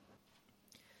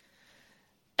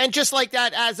And just like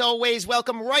that, as always,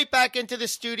 welcome right back into the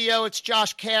studio. It's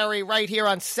Josh Carey right here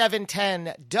on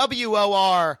 710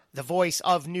 WOR, the voice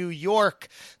of New York,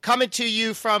 coming to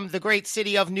you from the great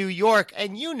city of New York.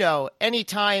 And you know,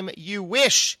 anytime you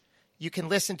wish, you can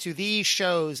listen to these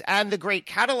shows and the great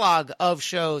catalog of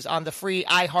shows on the free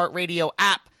iHeartRadio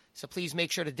app. So please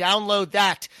make sure to download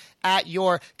that at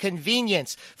your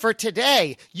convenience. For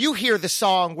today, you hear the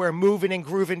song We're Moving and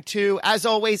Grooving To. As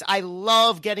always, I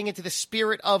love getting into the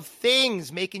spirit of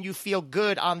things, making you feel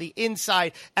good on the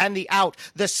inside and the out.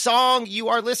 The song you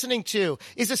are listening to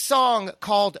is a song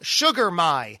called Sugar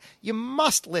My. You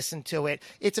must listen to it.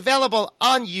 It's available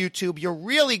on YouTube. You're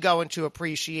really going to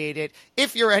appreciate it.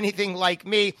 If you're anything like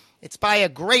me, it's by a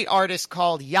great artist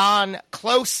called Jan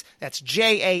Close. That's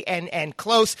Jann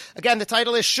Close. Again, the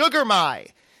title is Sugar My.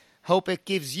 Hope it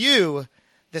gives you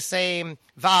the same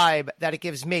vibe that it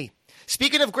gives me.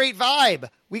 Speaking of great vibe,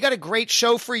 we got a great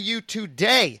show for you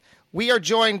today. We are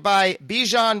joined by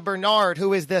Bijan Burnard,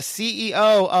 who is the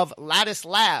CEO of Lattice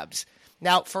Labs.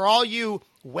 Now, for all you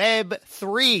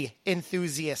Web3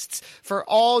 enthusiasts, for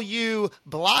all you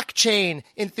blockchain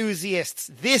enthusiasts,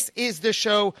 this is the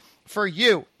show for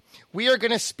you. We are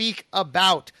going to speak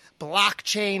about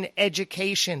blockchain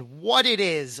education, what it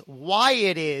is, why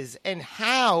it is, and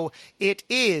how it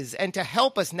is. And to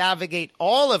help us navigate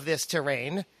all of this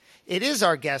terrain, it is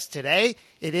our guest today.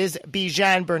 It is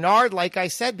Bijan Burnard. Like I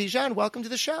said, Bijan, welcome to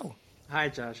the show. Hi,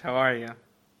 Josh. How are you?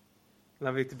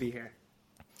 Lovely to be here.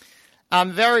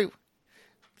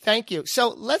 Thank you. So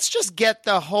let's just get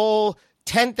the whole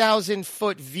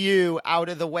 10,000-foot view out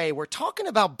of the way. We're talking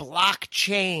about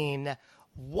blockchain.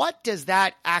 What does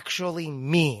that actually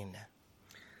mean?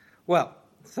 Well,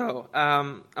 so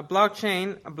a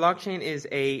blockchain is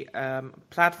a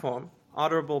platform,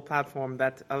 auditable platform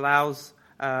that allows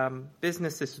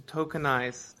businesses to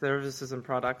tokenize services and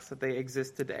products that they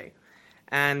exist today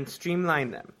and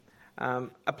streamline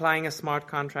them, applying a smart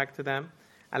contract to them,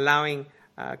 allowing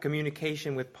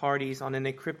communication with parties on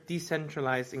an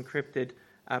decentralized encrypted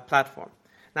platform.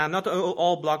 Now, not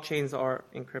all blockchains are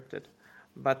encrypted.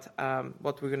 But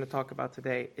what we're going to talk about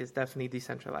today is definitely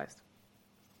decentralized.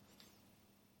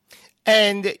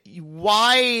 And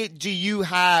why do you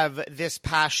have this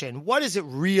passion? What does it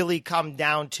really come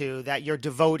down to that you're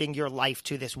devoting your life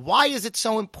to this? Why is it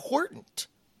so important?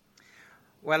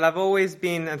 Well, I've always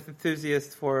been an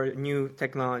enthusiast for new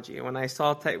technology. When I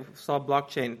saw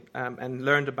blockchain and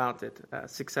learned about it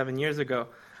 6-7 years ago,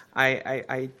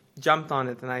 I jumped on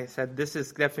it and I said, this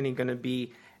is definitely going to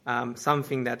be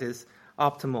something that is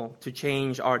optimal to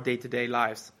change our day-to-day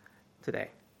lives today.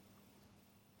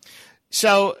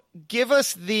 So give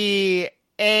us an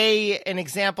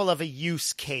example of a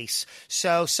use case.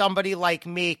 So somebody like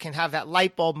me can have that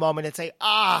light bulb moment and say,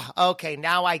 okay,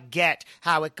 now I get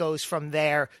how it goes from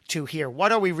there to here.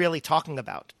 What are we really talking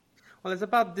about? Well, it's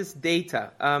about this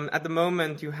data. At the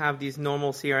moment, you have these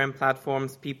normal CRM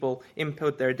platforms. People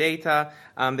input their data,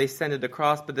 they send it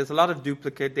across, but there's a lot of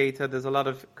duplicate data. There's a lot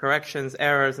of corrections,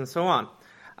 errors, and so on.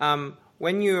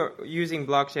 When you're using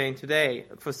blockchain today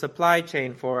for supply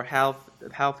chain, for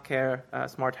healthcare,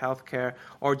 smart healthcare,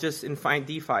 or just in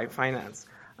DeFi finance,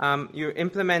 you're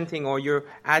implementing or you're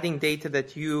adding data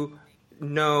that you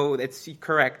know that's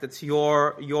correct, that's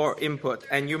your input,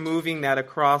 and you're moving that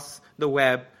across the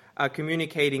web,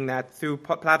 communicating that through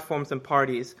platforms and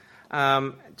parties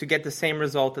to get the same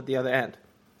result at the other end.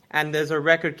 And there's a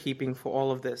record keeping for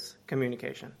all of this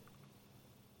communication.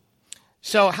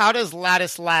 So how does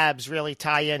Lattice Labs really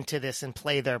tie into this and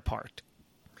play their part?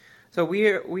 So we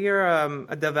are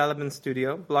a development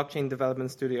studio, blockchain development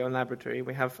studio and laboratory.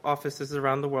 We have offices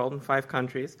around the world in 5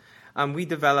 countries. We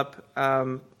develop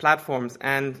platforms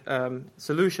and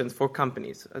solutions for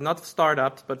companies, not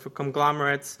startups, but for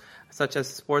conglomerates such as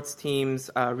sports teams,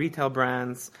 retail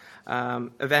brands,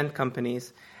 event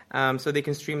companies, so they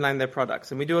can streamline their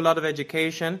products. And we do a lot of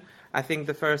education. I think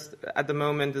at the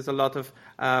moment, there's a lot of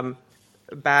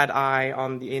bad eye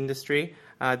on the industry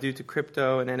due to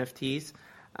crypto and NFTs.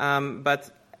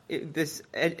 But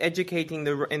educating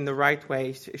in the right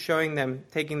way, showing them,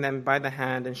 taking them by the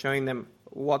hand and showing them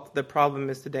what the problem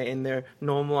is today in their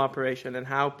normal operation and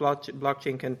how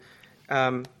blockchain can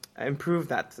improve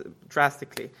that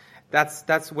drastically.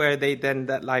 That's where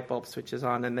that light bulb switches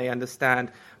on and they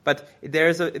understand. But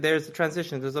there's a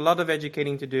transition. There's a lot of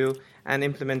educating to do and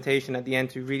implementation at the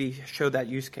end to really show that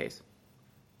use case.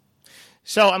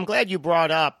 So I'm glad you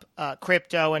brought up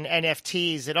crypto and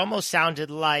NFTs. It almost sounded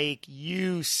like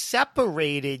you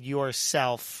separated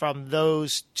yourself from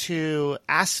those two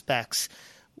aspects.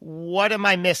 What am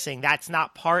I missing? That's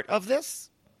not part of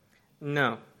this?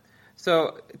 No.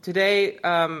 So today,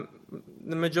 the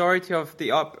majority of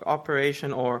the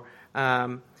operation or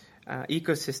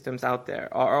ecosystems out there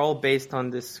are all based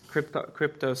on this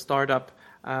crypto startup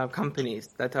companies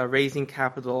that are raising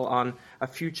capital on a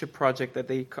future project that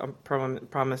they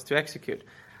promise to execute.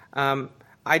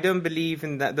 I don't believe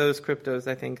in those cryptos.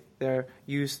 I think they're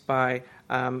used by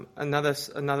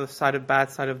another bad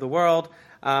side of the world.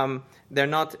 They're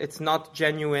not. It's not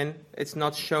genuine. It's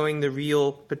not showing the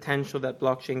real potential that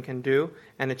blockchain can do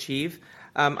and achieve.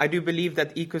 I do believe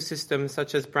that ecosystems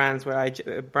such as brands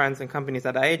and companies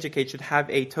that I educate should have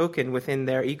a token within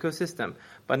their ecosystem,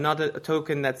 but not a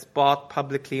token that's bought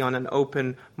publicly on an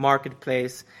open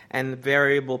marketplace and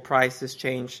variable prices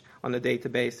change on a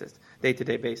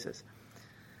day-to-day basis.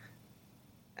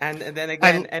 And then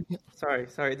again, sorry,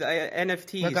 the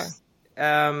NFTs. Okay.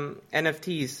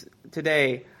 NFTs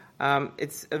today,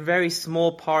 it's a very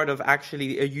small part of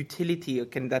actually a utility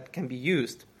that can be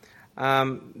used.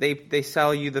 They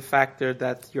sell you the factor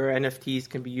that your NFTs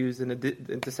can be used in a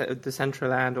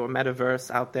Decentraland or metaverse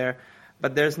out there,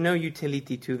 but there's no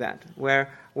utility to that,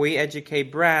 where we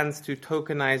educate brands to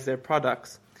tokenize their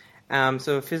products.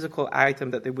 So a physical item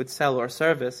that they would sell or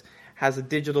service has a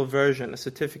digital version, a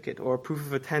certificate, or a proof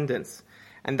of attendance.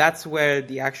 And that's where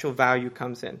the actual value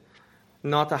comes in.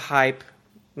 Not a hype,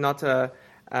 not a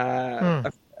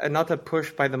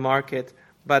push by the market,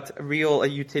 but a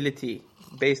utility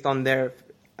based on their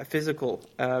physical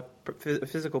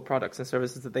products and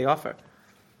services that they offer.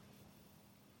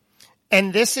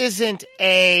 And this isn't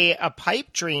a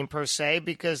pipe dream per se,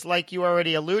 because like you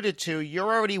already alluded to,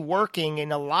 you're already working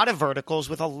in a lot of verticals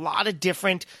with a lot of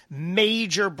different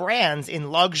major brands in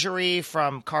luxury,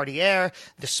 from Cartier,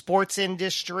 the sports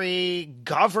industry,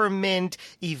 government,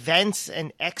 events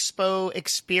and expo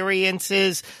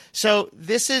experiences. So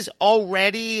this is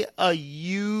already a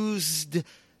used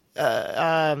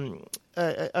thing,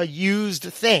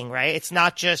 right? It's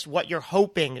not just what you're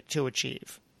hoping to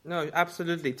achieve. No,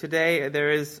 absolutely. Today there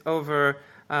is over,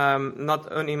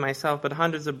 not only myself, but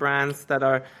hundreds of brands that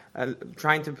are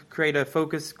trying to create a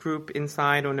focus group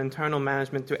inside on internal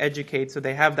management to educate, so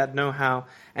they have that know-how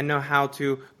and know how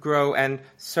to grow and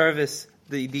service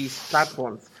these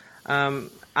platforms.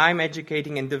 I'm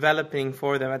educating and developing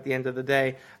for them at the end of the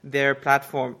day their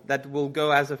platform that will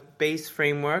go as a base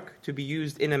framework to be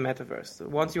used in a metaverse. So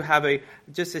once you have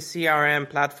just a CRM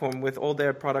platform with all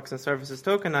their products and services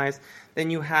tokenized,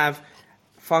 then you have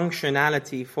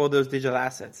functionality for those digital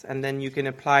assets, and then you can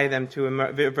apply them to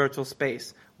a virtual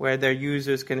space where their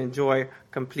users can enjoy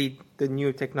the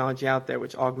new technology out there,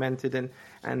 which augmented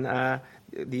and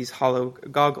these HoloLens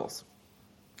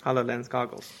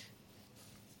goggles.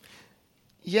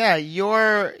 Yeah,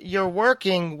 you're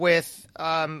working with,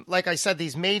 like I said,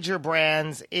 these major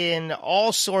brands in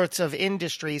all sorts of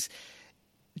industries.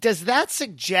 Does that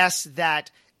suggest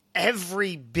that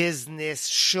every business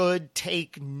should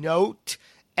take note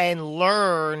and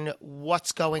learn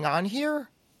what's going on here?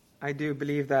 I do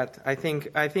believe that. I think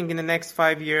in the next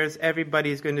 5 years, everybody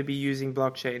is going to be using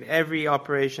blockchain. Every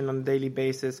operation on a daily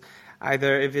basis,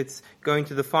 either if it's going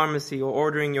to the pharmacy or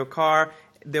ordering your car,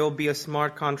 there will be a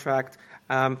smart contract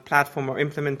platform or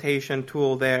implementation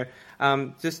tool there,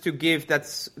 just to give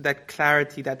that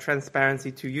clarity, that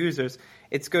transparency to users.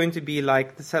 It's going to be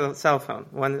like the cell phone.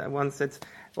 Once it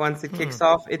kicks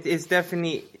off, it is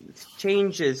definitely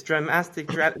changes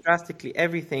drastically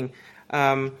everything.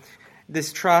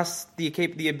 This trust,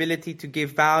 the ability to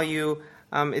give value.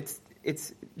 It's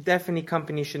definitely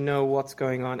companies should know what's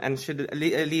going on and should at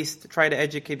least try to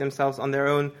educate themselves on their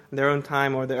own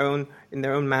time or in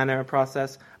their own manner or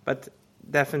process. But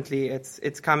definitely,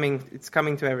 it's coming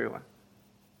to everyone.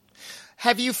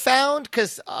 Have you found,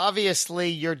 because obviously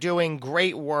you're doing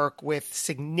great work with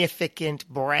significant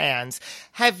brands,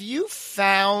 have you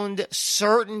found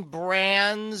certain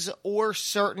brands or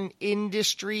certain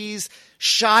industries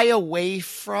shy away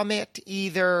from it,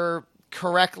 either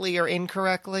correctly or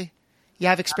incorrectly? You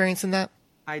have experience in that?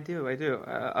 I do.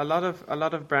 A lot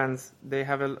of brands, they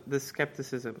have the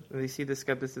skepticism. They see the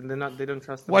skepticism. They don't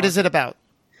trust the What is it about?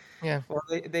 Yeah. Well,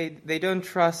 they don't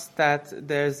trust that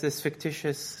there's this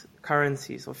fictitious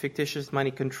currencies or fictitious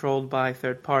money controlled by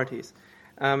third parties.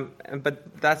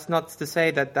 But that's not to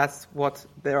say that that's what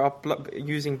their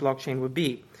using blockchain would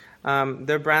be.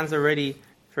 Their brands already,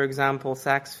 for example,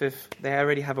 Saks Fifth, they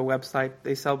already have a website.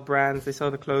 They sell brands, they sell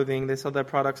the clothing, they sell their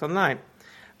products online.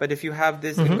 But if you have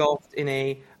this engulfed in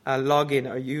a login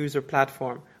or user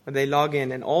platform, where they log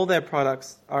in and all their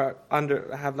products they're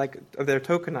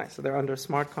tokenized, so they're under a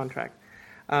smart contract.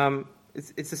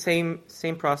 It's the same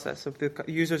process. So the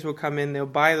users will come in, they'll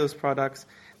buy those products,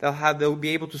 they'll be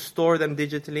able to store them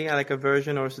digitally, like a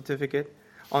version or a certificate,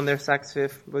 on their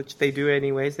SACSIF, which they do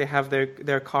anyways. They have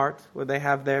their cart where they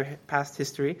have their past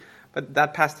history, but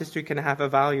that past history can have a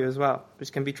value as well,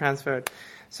 which can be transferred.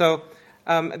 So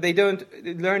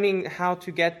learning how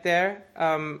to get there,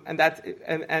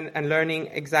 and learning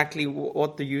exactly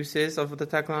what the use is of the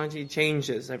technology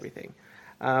changes everything.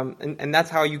 And that's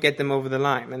how you get them over the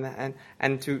line,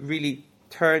 and to really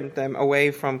turn them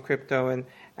away from crypto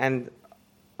and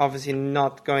obviously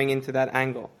not going into that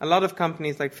angle. A lot of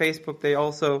companies like Facebook,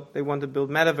 they want to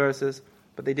build metaverses,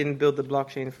 but they didn't build the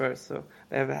blockchain first. So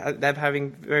they're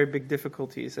having very big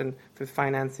difficulties and with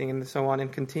financing and so on,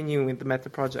 and continuing with the meta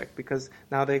project, because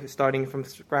now they're starting from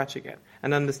scratch again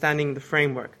and understanding the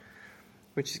framework,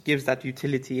 which gives that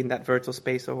utility in that virtual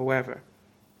space or wherever.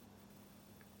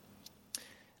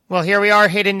 Well, here we are,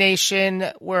 Hidden Nation.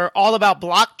 We're all about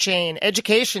blockchain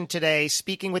education today,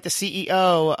 speaking with the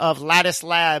CEO of Lattice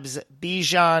Labs,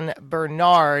 Bijan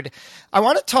Burnard. I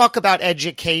want to talk about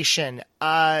education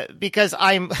because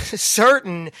I'm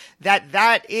certain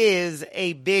that is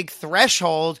a big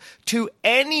threshold to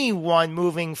anyone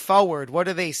moving forward. What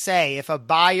do they say? If a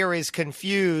buyer is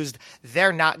confused,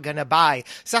 they're not going to buy.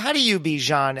 So how do you,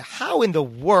 Bijan, how in the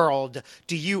world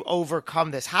do you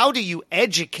overcome this? How do you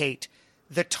educate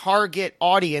the target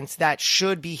audience that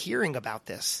should be hearing about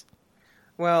this?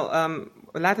 Well,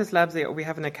 Lattice Labs, we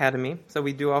have an academy, so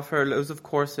we do offer loads of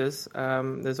courses.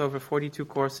 There's over 42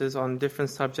 courses on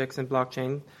different subjects in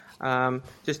blockchain,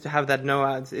 just to have that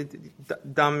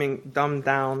dumbed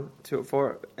down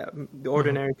for the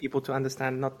ordinary people to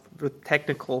understand, not with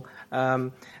technical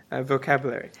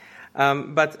vocabulary.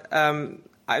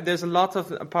 There's a lot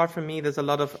of, apart from me, there's a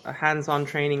lot of hands-on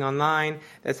training online.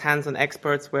 There's hands-on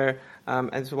experts where,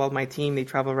 as well, my team, they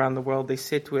travel around the world. They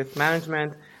sit with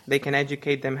management. They can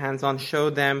educate them hands-on, show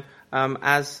them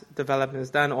as development is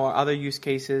done or other use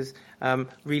cases,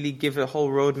 really give a whole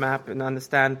roadmap and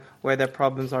understand where their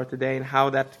problems are today and how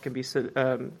that can be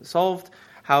solved,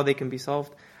 how they can be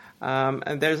solved.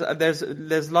 And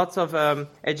there's lots of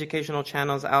educational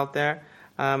channels out there.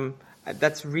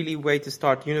 That's really a way to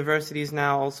start. Universities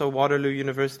now, also Waterloo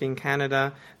University in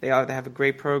Canada, they have a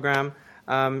great program.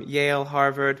 Yale,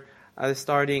 Harvard,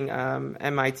 starting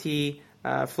MIT,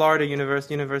 Florida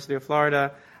University of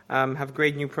Florida, have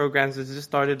great new programs that just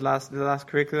started the last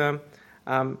curriculum.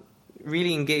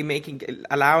 Really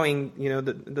allowing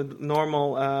the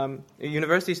normal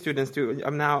university students to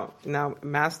now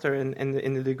master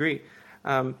in the degree.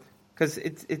 Because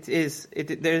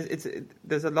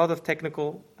there's a lot of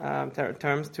technical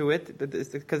terms to it,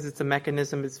 because it's a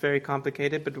mechanism. It's very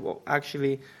complicated, but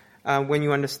actually, when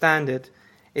you understand it,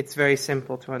 it's very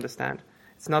simple to understand.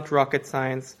 It's not rocket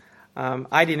science.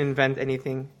 I didn't invent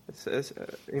anything, So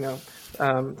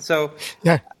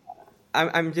yeah.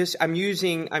 I'm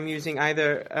using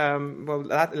either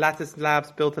Lattice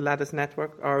Labs built a Lattice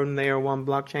network, our own layer 1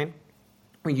 blockchain.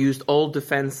 We used old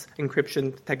defense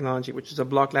encryption technology, which is a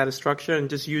block lattice structure, and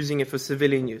just using it for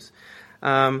civilian use.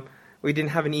 We didn't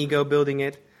have an ego building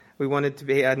it. We wanted to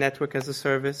be a network as a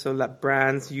service, so that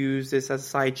brands use this as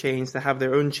side chains to have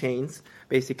their own chains,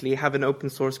 basically have an open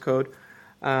source code.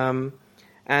 And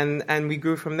we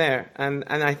grew from there. And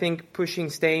I think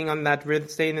staying in that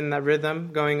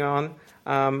rhythm going on,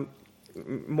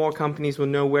 more companies will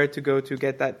know where to go to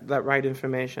get that right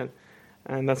information.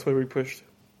 And that's where we pushed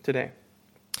today.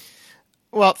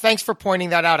 Well, thanks for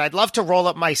pointing that out. I'd love to roll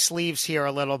up my sleeves here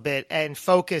a little bit and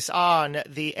focus on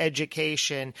the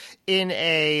education in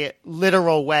a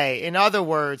literal way. In other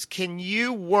words, can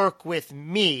you work with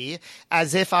me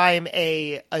as if I'm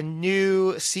a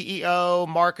new CEO,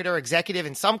 marketer, executive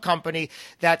in some company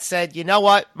that said, you know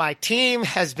what, my team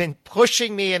has been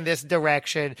pushing me in this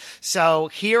direction, so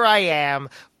here I am.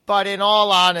 But in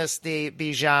all honesty,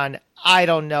 Bijan, I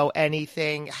don't know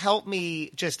anything. Help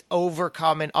me just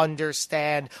overcome and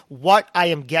understand what I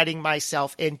am getting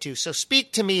myself into. So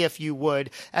speak to me, if you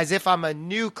would, as if I'm a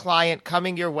new client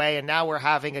coming your way and now we're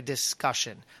having a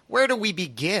discussion. Where do we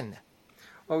begin?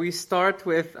 Well, we start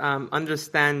with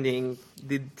understanding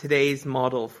today's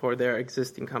model for their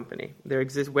existing company.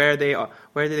 Where they are,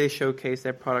 where do they showcase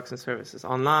their products and services?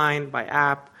 Online, by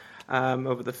app,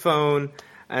 over the phone,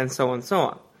 and so on and so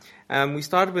on. We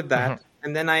start with that. Mm-hmm.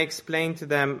 And then I explain to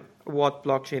them what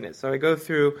blockchain is. So I go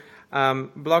through,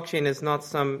 blockchain is not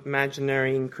some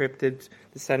imaginary encrypted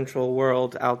central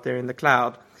world out there in the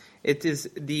cloud. It is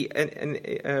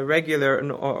a regular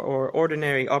or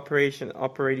ordinary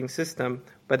operating system,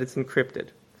 but it's encrypted.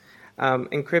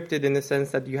 Encrypted in the sense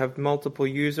that you have multiple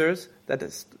users that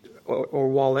or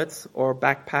wallets or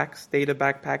backpacks, data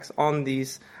backpacks on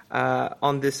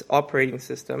this operating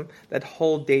system that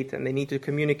hold data, and they need to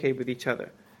communicate with each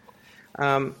other.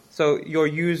 So your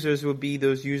users will be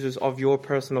those users of your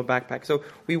personal backpack. So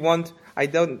I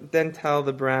don't then tell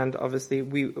the brand, obviously,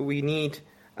 we need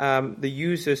the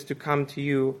users to come to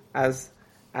you as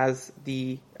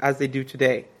they do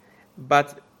today.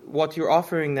 But what you're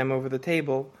offering them over the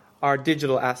table are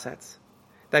digital assets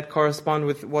that correspond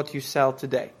with what you sell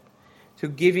today. So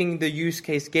giving the use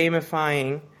case,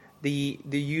 gamifying the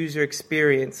user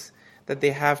experience that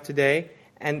they have today,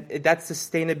 and that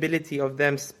sustainability of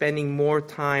them spending more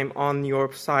time on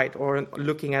your site or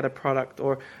looking at a product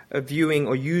or viewing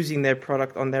or using their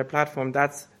product on their platform,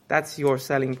 that's your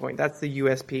selling point. That's the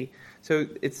USP. So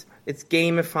it's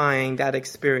gamifying that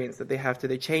experience that they have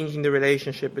today, changing the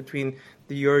relationship between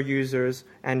your users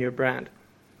and your brand.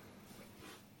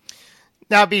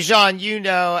 Now, Bijan, you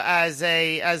know, as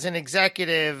an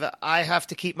executive, I have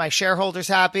to keep my shareholders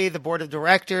happy, the board of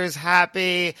directors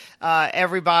happy,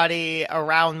 everybody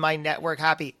around my network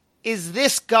happy. Is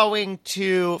this going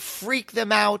to freak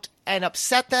them out and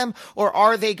upset them, or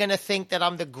are they going to think that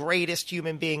I'm the greatest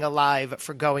human being alive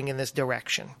for going in this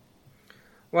direction?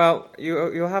 Well,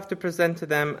 you'll have to present to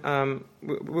them.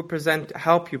 We'll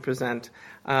help you present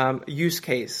use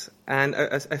case and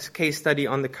a case study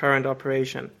on the current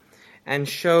operation, and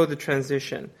show the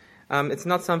transition. It's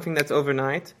not something that's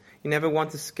overnight. You never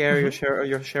want to scare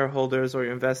your shareholders or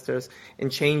your investors in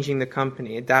changing the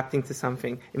company, adapting to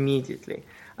something immediately.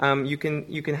 You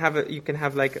can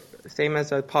have like same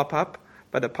as a pop-up,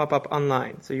 but a pop-up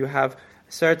online. So you have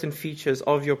certain features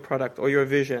of your product or your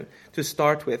vision to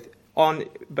start with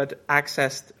but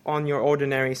accessed on your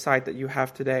ordinary site that you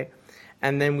have today,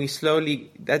 and then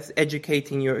that's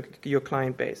educating your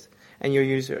client base and your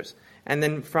users. And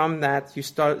then from that, you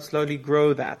start slowly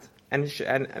grow that, and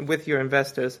with your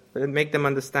investors, make them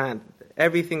understand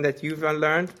everything that you've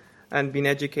learned and been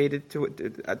educated to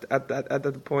at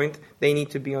the point. They need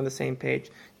to be on the same page.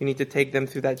 You need to take them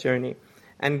through that journey,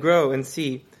 and grow and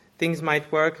see things might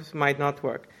work, might not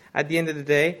work. At the end of the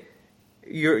day,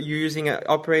 you're using an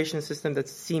operation system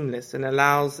that's seamless and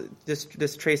allows this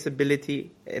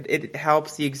traceability. It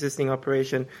helps the existing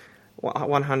operation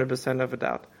 100% of a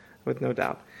doubt, with no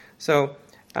doubt. So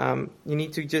you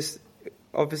need to just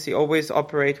obviously always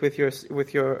operate with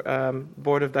your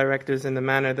board of directors in the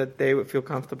manner that they would feel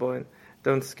comfortable in.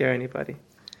 Don't scare anybody.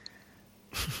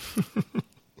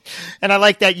 And I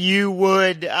like that you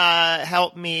would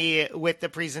help me with the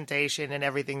presentation and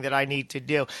everything that I need to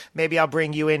do. Maybe I'll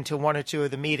bring you into one or two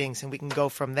of the meetings and we can go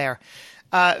from there.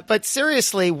 But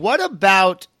seriously, what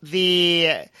about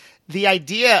the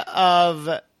idea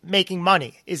of making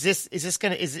money? Is this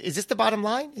the bottom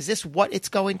line? Is this what it's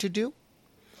going to do?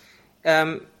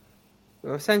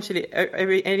 Essentially,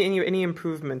 any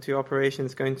improvement to your operation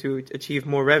is going to achieve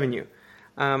more revenue.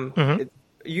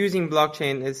 Using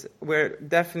blockchain we're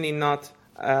definitely not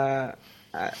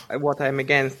what I'm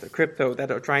against, crypto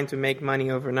that are trying to make money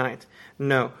overnight.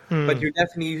 No, but you're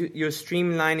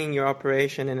streamlining your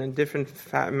operation in a different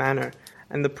manner,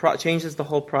 and changes the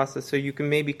whole process. So you can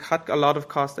maybe cut a lot of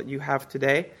costs that you have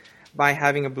today by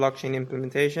having a blockchain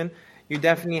implementation. You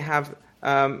definitely have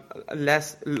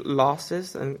less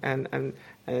losses, and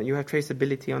you have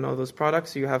traceability on all those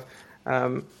products. So you have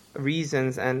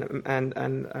reasons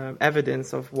and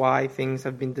evidence of why things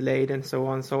have been delayed and so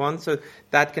on. So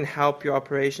that can help your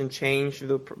operation change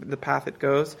the path it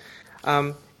goes.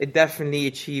 It definitely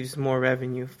achieves more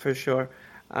revenue for sure.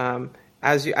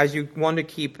 As you want to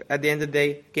keep, at the end of the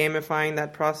day, gamifying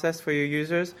that process for your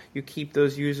users, you keep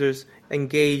those users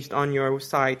engaged on your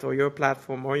site or your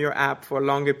platform or your app for a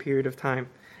longer period of time.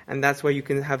 And that's where you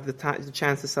can have the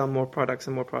chance to sell more products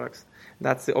and more products.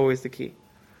 That's always the key.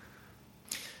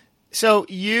 So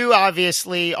you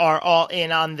obviously are all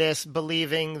in on this,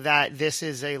 believing that this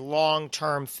is a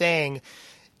long-term thing.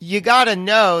 You got to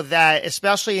know that,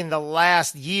 especially in the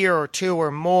last year or two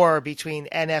or more between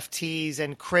NFTs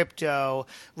and crypto,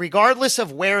 regardless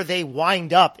of where they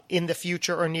wind up in the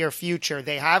future or near future,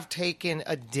 they have taken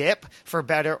a dip for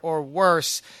better or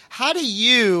worse. How do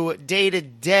you day to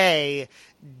day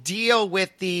deal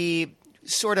with the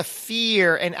sort of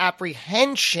fear and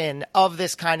apprehension of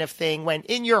this kind of thing when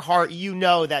in your heart you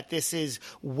know that this is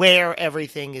where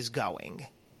everything is going?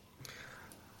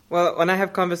 Well, when I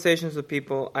have conversations with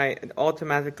people, I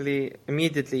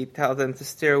immediately tell them to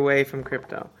steer away from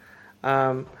crypto.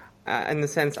 In the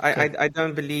sense, I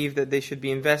don't believe that they should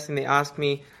be investing. They ask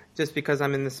me, just because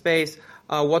I'm in the space,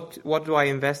 what do I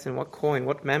invest in? What coin?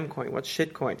 What meme coin? What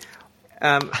shit coin?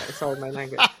 Sorry, my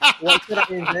language. What should I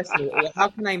invest in? How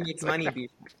can I make money,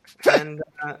 Bijan?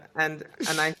 And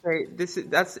I say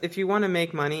that's if you want to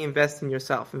make money, invest in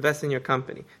yourself, invest in your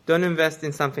company. Don't invest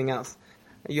in something else.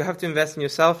 You have to invest in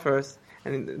yourself first,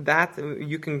 and that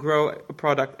you can grow a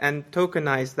product and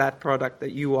tokenize that product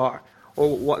that you are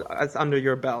or what's under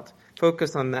your belt.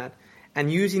 Focus on that,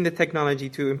 and using the technology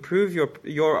to improve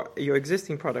your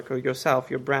existing product or yourself,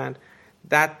 your brand.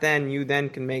 That you then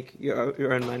can make you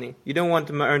earn money. You don't want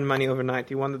to earn money overnight.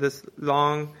 You want this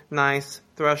long, nice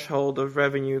threshold of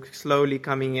revenue slowly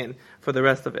coming in for the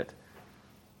rest of it.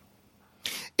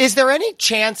 Is there any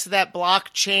chance that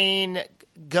blockchain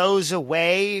goes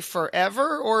away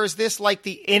forever, or is this like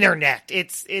the internet?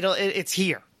 It's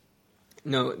here.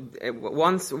 No,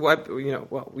 once we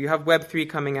have Web3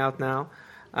 coming out now.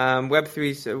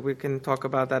 Web3, so we can talk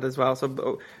about that as well.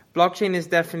 So blockchain is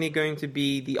definitely going to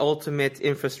be the ultimate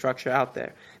infrastructure out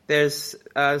there. There's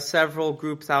several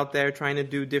groups out there trying to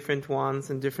do different ones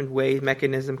in different ways,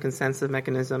 consensus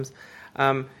mechanisms.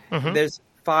 There's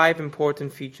 5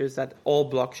 important features that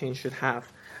all blockchains should have.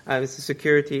 It's the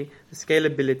security, the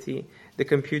scalability, the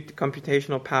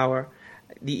computational power,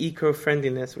 the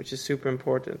eco-friendliness, which is super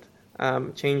important,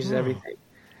 changes everything.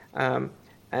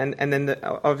 And then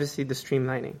obviously the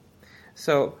streamlining.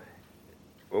 So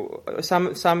some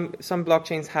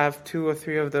blockchains have 2 or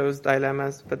 3 of those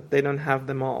dilemmas, but they don't have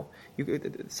them all.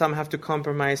 Some have to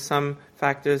compromise some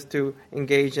factors to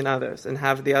engage in others and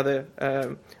have the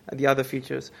other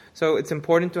features. So it's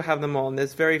important to have them all, and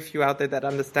there's very few out there that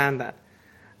understand that.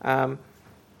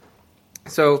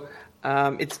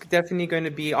 It's definitely going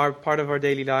to be part of our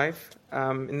daily life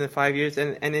in the 5 years,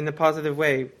 and in a positive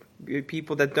way.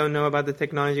 People that don't know about the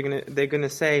technology, they're going to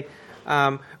say,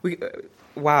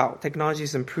 wow,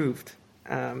 technology's improved.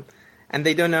 And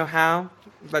they don't know how,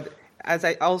 but I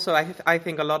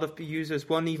think a lot of users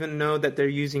won't even know that they're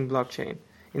using blockchain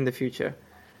in the future.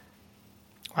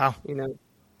 Wow.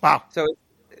 Wow. So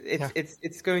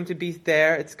it's going to be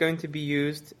there. It's going to be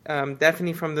used.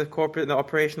 Definitely from the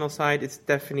operational side, it's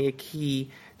definitely a key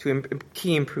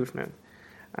improvement.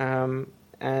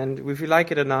 And if you like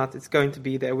it or not, it's going to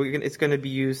be there. It's going to be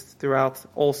used throughout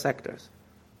all sectors.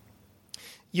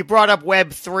 You brought up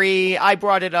Web3. I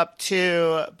brought it up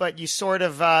too, but you sort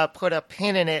of put a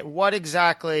pin in it. What do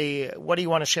you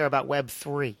want to share about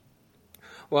Web3?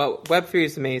 Well, Web3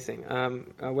 is amazing.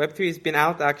 Web3 has been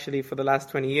out actually for the last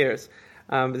 20 years.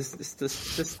 This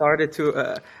started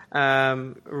to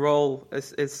roll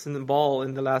its ball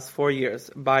in the last 4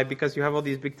 years because you have all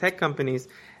these big tech companies.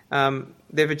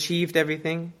 They've achieved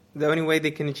everything. The only way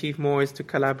they can achieve more is to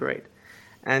collaborate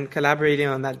and collaborating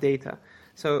on that data.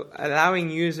 So allowing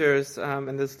users,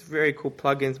 and there's very cool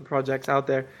plugins and projects out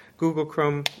there. Google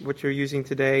Chrome, which you're using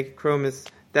today, Chrome is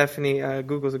definitely,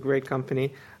 Google's a great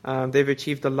company. They've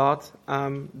achieved a lot.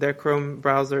 Their Chrome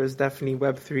browser is definitely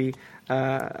Web3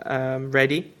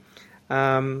 ready.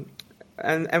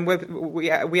 And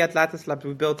we at Lattice Labs,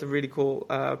 we built a really cool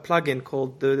plugin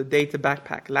called the Data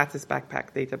Backpack, Lattice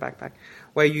Backpack, Data Backpack,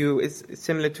 where it's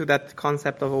similar to that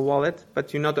concept of a wallet,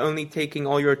 but you're not only taking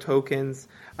all your tokens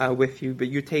with you, but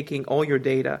you're taking all your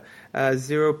data,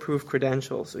 zero-proof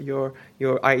credentials, your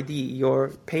ID, your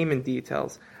payment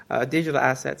details, digital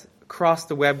assets, across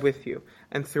the web with you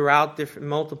and throughout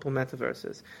multiple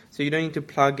metaverses. So you don't need to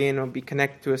plug in or be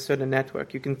connected to a certain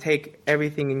network. You can take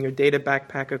everything in your data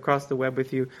backpack across the web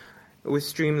with you with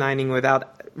streamlining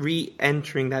without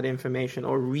re-entering that information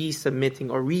or resubmitting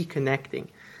or reconnecting.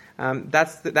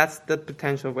 That's the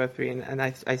potential of Web3, and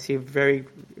I see a very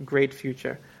great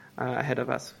future ahead of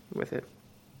us with it.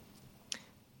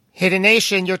 Hidden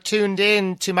Nation, you're tuned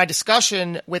in to my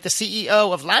discussion with the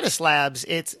CEO of Lattice Labs.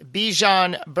 It's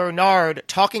Bijan Burnard,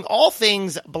 talking all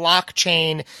things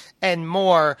blockchain and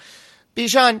more.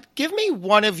 Bijan, give me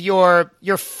one of your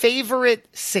favorite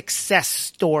success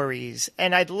stories,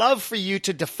 and I'd love for you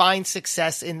to define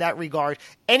success in that regard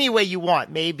any way you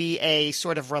want. Maybe a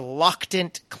sort of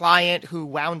reluctant client who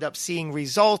wound up seeing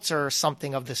results or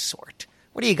something of the sort.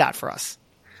 What do you got for us?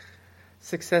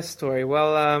 Success story.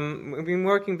 Well, we've been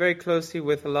working very closely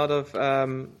with a lot of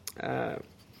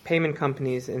payment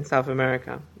companies in South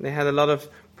America. They had a lot of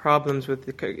problems with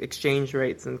the exchange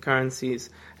rates and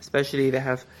currencies, especially they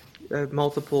have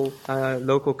multiple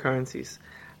local currencies.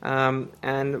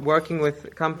 And working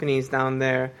with companies down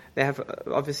there, they have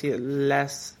obviously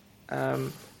less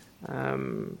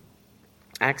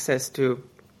access to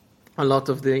a lot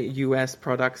of the U.S.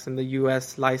 products and the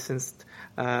U.S. licensed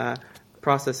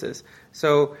processes.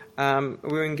 So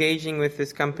we're engaging with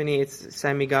this company. It's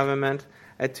semi-government.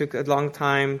 It took a long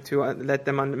time to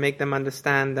make them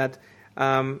understand that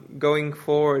going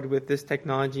forward with this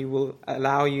technology will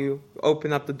allow you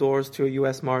open up the doors to a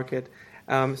U.S. market,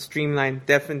 streamline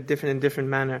different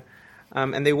manner,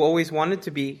 and they always wanted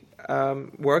to be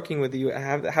working with the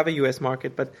have a U.S.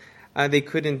 market, but they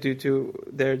couldn't due to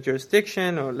their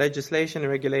jurisdiction or legislation or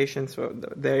regulations for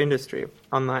their industry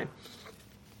online.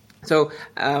 So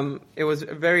it was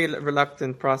a very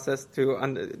reluctant process to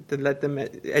let them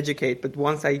educate. But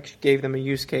once I gave them a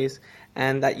use case,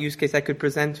 and that use case I could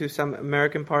present to some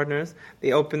American partners,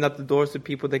 they opened up the doors to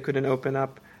people they couldn't open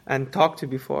up and talk to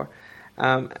before.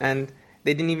 And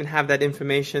they didn't even have that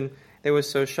information. They were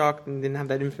so shocked and didn't have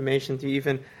that information to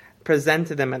even present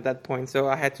to them at that point. So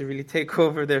I had to really take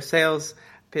over their sales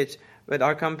pitch. But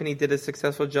our company did a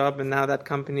successful job, and now that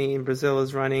company in Brazil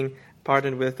is running,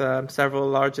 partnered with several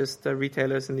largest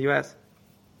retailers in the U.S.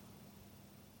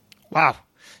 Wow.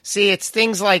 See, it's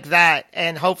things like that,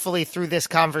 and hopefully through this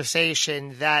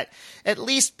conversation, that at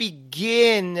least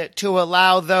begin to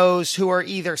allow those who are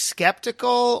either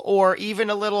skeptical or even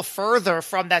a little further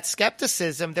from that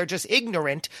skepticism, they're just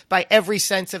ignorant by every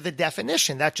sense of the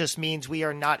definition. That just means we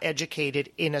are not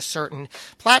educated in a certain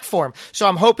platform. So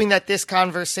I'm hoping that this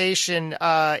conversation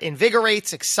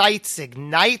invigorates, excites,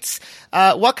 ignites.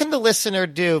 What can the listener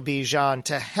do, Bijan,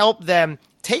 to help them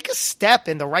take a step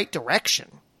in the right direction?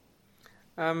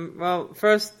 Well,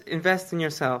 first, invest in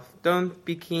yourself. Don't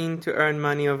be keen to earn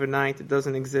money overnight. It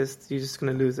doesn't exist. You're just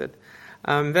going to lose it.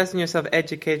 Invest in yourself.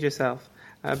 Educate yourself.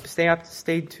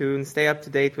 Stay tuned. Stay up to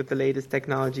date with the latest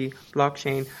technology,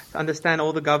 blockchain. Understand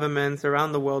all the governments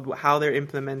around the world, how they're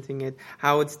implementing it,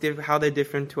 how they're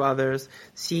different to others.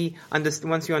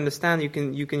 Once you understand, you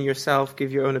can yourself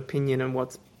give your own opinion on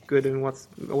what's good and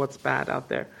what's bad out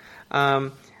there.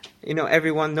 No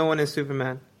one is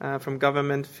Superman, from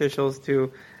government officials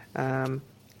to an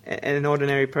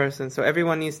ordinary person. So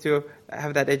everyone needs to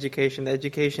have that education. The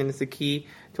education is the key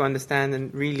to understand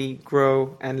and really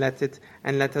grow and let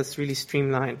us really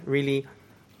streamline, really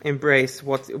embrace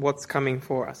what's coming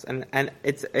for us. And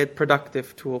it's a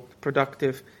productive tool,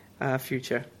 productive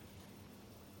future.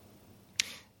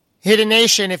 Hidden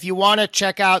Nation, if you want to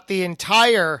check out the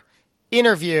entire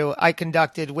interview I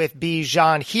conducted with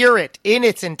Bijan, hear it in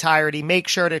its entirety, make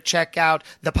sure to check out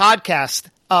the podcast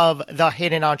of The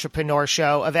Hidden Entrepreneur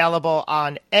Show, available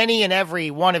on any and every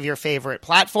one of your favorite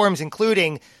platforms,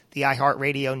 including the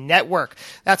iHeartRadio network.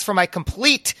 That's for my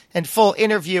complete and full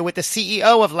interview with the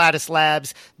CEO of Lattice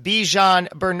Labs, Bijan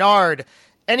Burnard.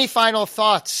 Any final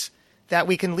thoughts that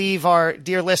we can leave our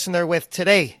dear listener with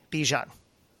today, Bijan?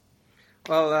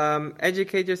 Well,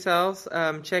 educate yourselves.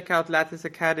 Check out Lattice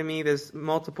Academy. There's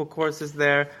multiple courses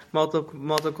there,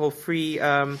 multiple free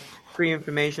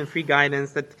information, free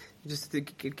guidance that just to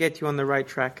get you on the right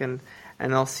track. And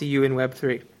I'll see you in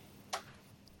Web3.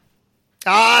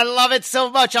 I love it so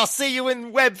much. I'll see you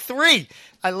in Web3.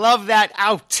 I love that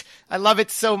out. I love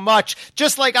it so much.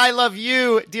 Just like I love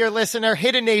you, dear listener.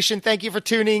 Hidden Nation, thank you for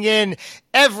tuning in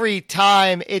every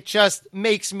time. It just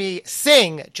makes me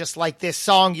sing, just like this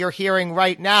song you're hearing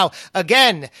right now.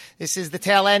 Again, this is the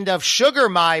tail end of Sugar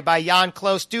My by Jan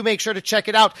Close. Do make sure to check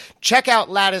it out. Check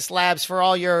out Lattice Labs for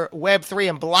all your Web3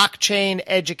 and blockchain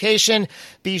education.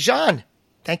 Bijan,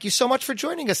 thank you so much for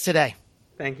joining us today.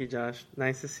 Thank you, Josh.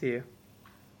 Nice to see you.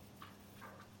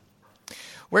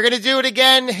 We're going to do it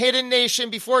again, Hidden Nation,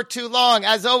 before too long.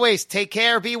 As always, take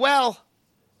care, be well.